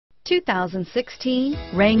2016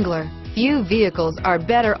 Wrangler. Few vehicles are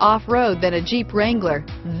better off-road than a Jeep Wrangler.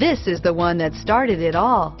 This is the one that started it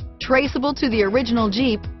all. Traceable to the original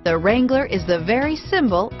Jeep, the Wrangler is the very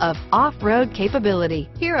symbol of off-road capability.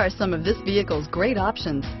 Here are some of this vehicle's great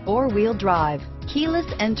options: four-wheel drive, keyless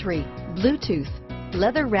entry, Bluetooth,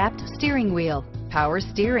 leather-wrapped steering wheel, power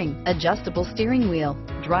steering, adjustable steering wheel,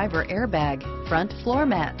 driver airbag, front floor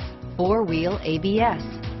mats, four-wheel ABS,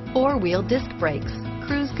 four-wheel disc brakes,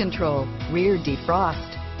 cruise control, rear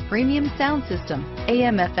defrost, premium sound system,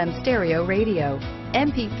 AM/FM stereo radio,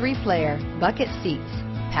 MP3 player, bucket seats,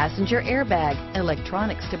 passenger airbag,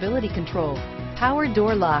 electronic stability control, power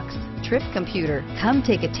door locks, trip computer. Come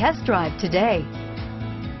take a test drive today.